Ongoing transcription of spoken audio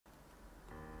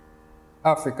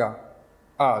Africa,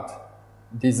 art,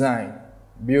 design,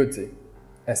 beauty,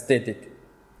 aesthetic.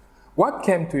 What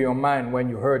came to your mind when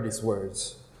you heard these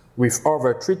words? With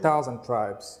over 3,000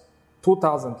 tribes,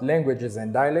 2,000 languages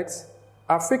and dialects,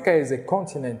 Africa is a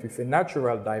continent with a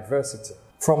natural diversity.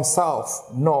 From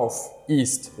south, north,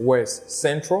 east, west,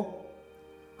 central,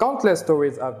 countless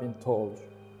stories have been told.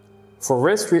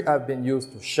 Forestry has been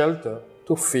used to shelter,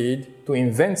 to feed, to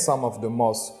invent some of the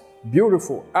most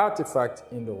beautiful artifacts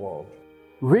in the world.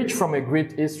 Rich from a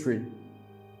great history,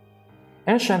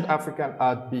 ancient African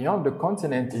art beyond the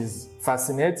continent is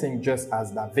fascinating, just as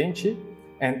Da Vinci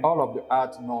and all of the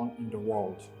art known in the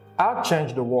world. Art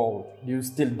changed the world. Do you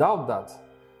still doubt that?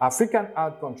 African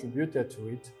art contributed to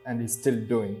it and is still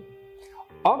doing.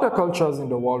 Other cultures in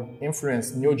the world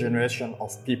influence new generation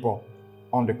of people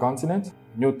on the continent.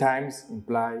 New times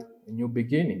imply a new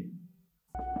beginning.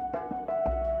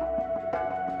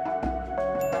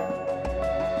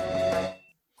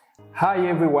 Hi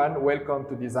everyone, welcome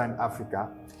to Design Africa.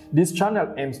 This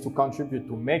channel aims to contribute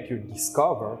to make you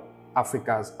discover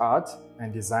Africa's art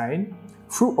and design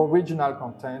through original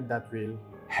content that will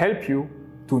help you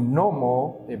to know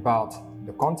more about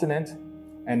the continent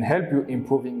and help you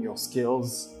improving your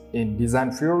skills in design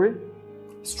theory,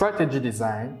 strategy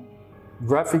design,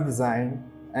 graphic design,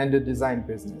 and the design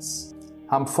business.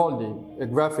 I'm Foldy, a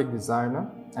graphic designer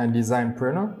and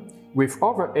designpreneur with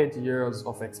over 8 years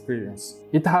of experience.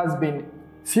 It has been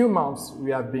few months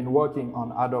we have been working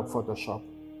on Adobe Photoshop.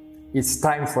 It's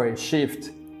time for a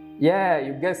shift. Yeah,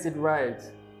 you guessed it right.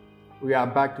 We are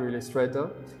back to Illustrator,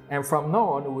 and from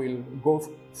now on we'll go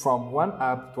from one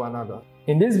app to another.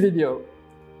 In this video,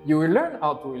 you will learn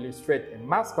how to illustrate a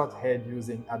mascot head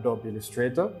using Adobe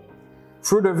Illustrator.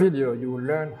 Through the video, you will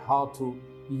learn how to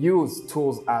use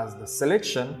tools as the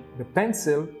selection, the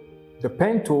pencil, the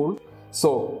pen tool.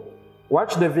 So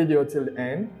watch the video till the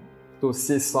end to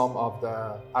see some of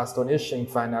the astonishing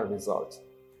final results.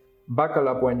 Buckle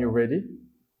up when you're ready,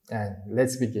 and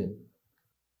let's begin.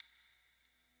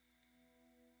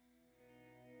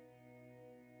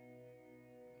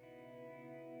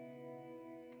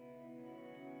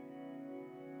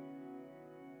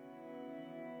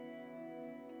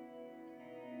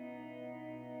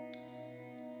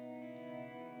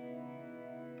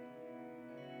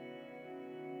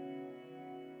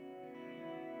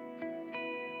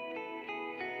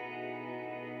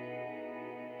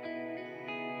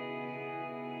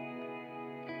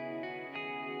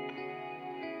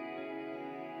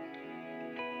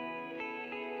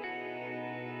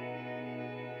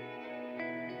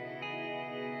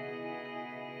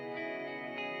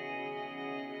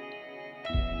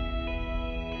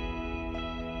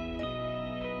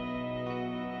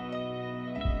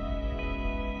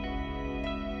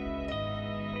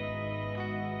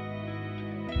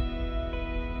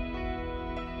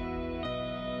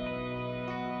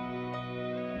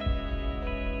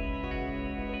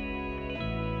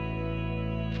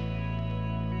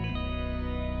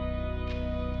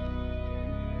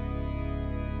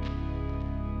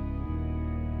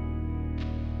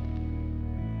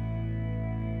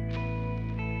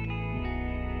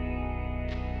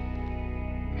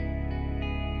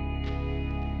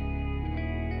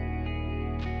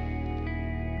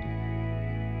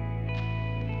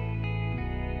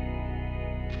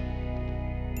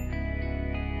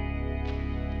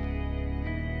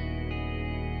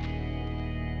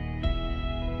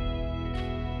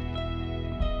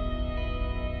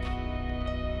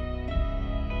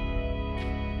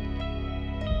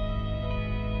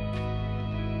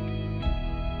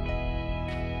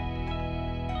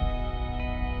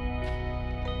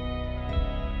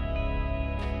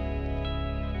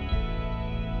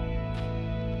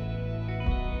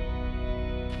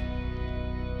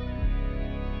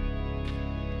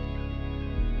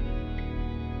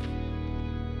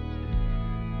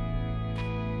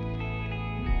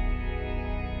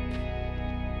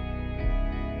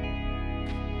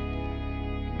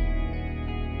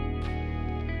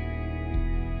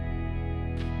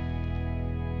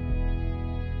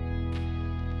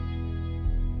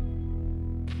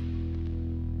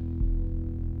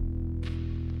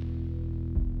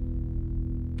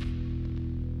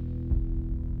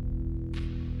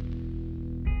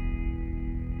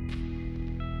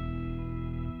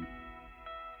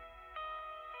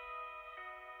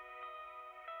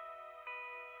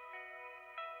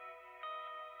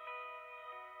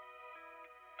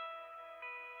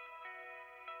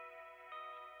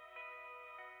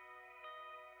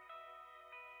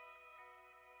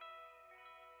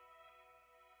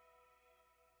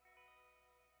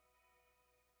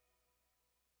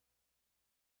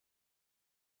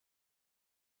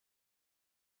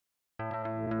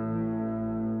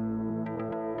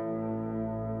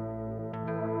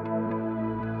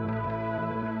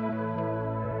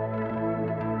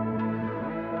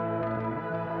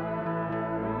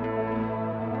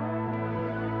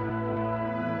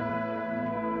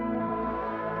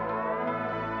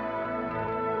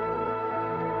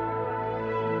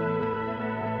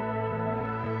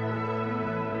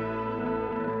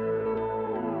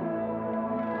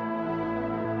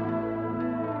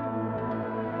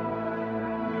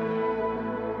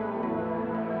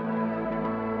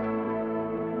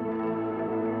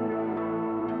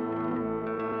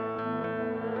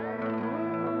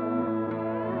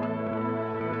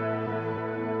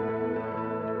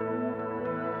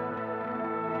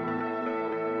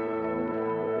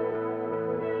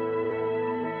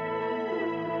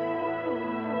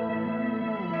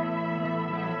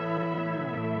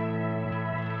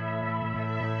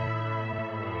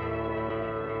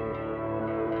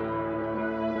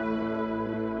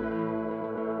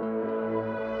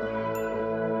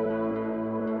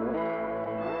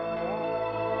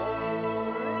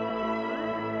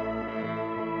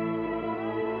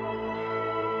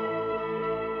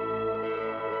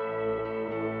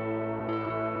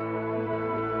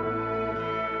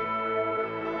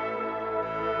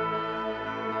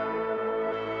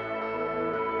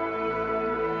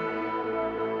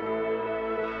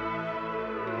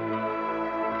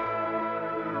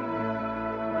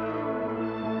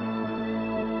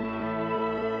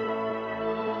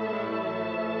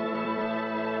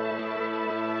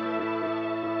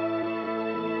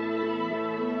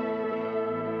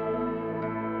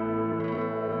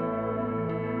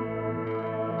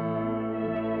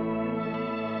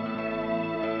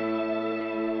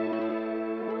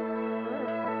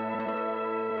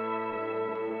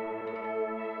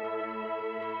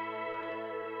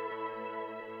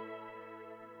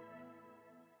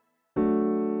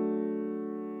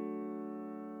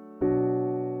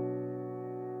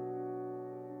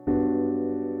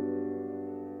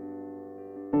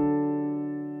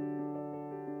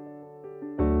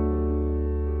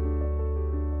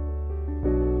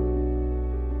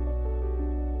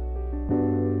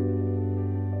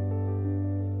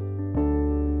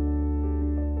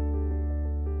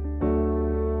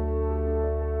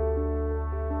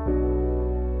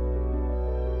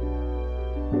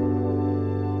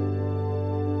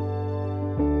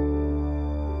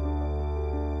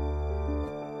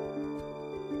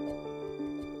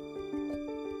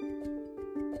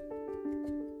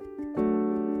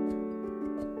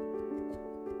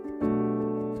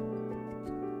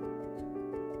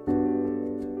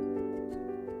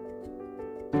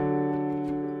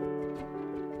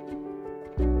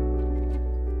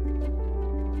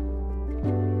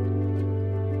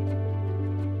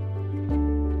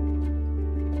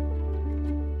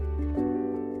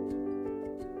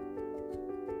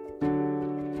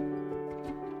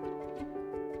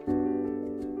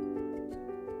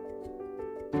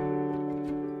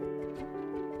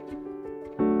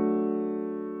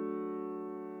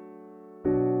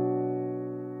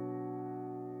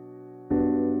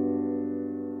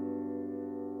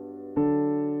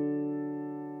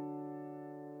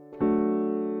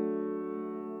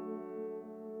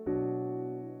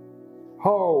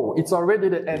 Oh, it's already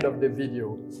the end of the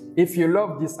video. If you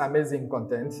love this amazing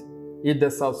content, hit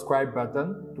the subscribe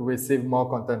button to receive more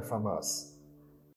content from us.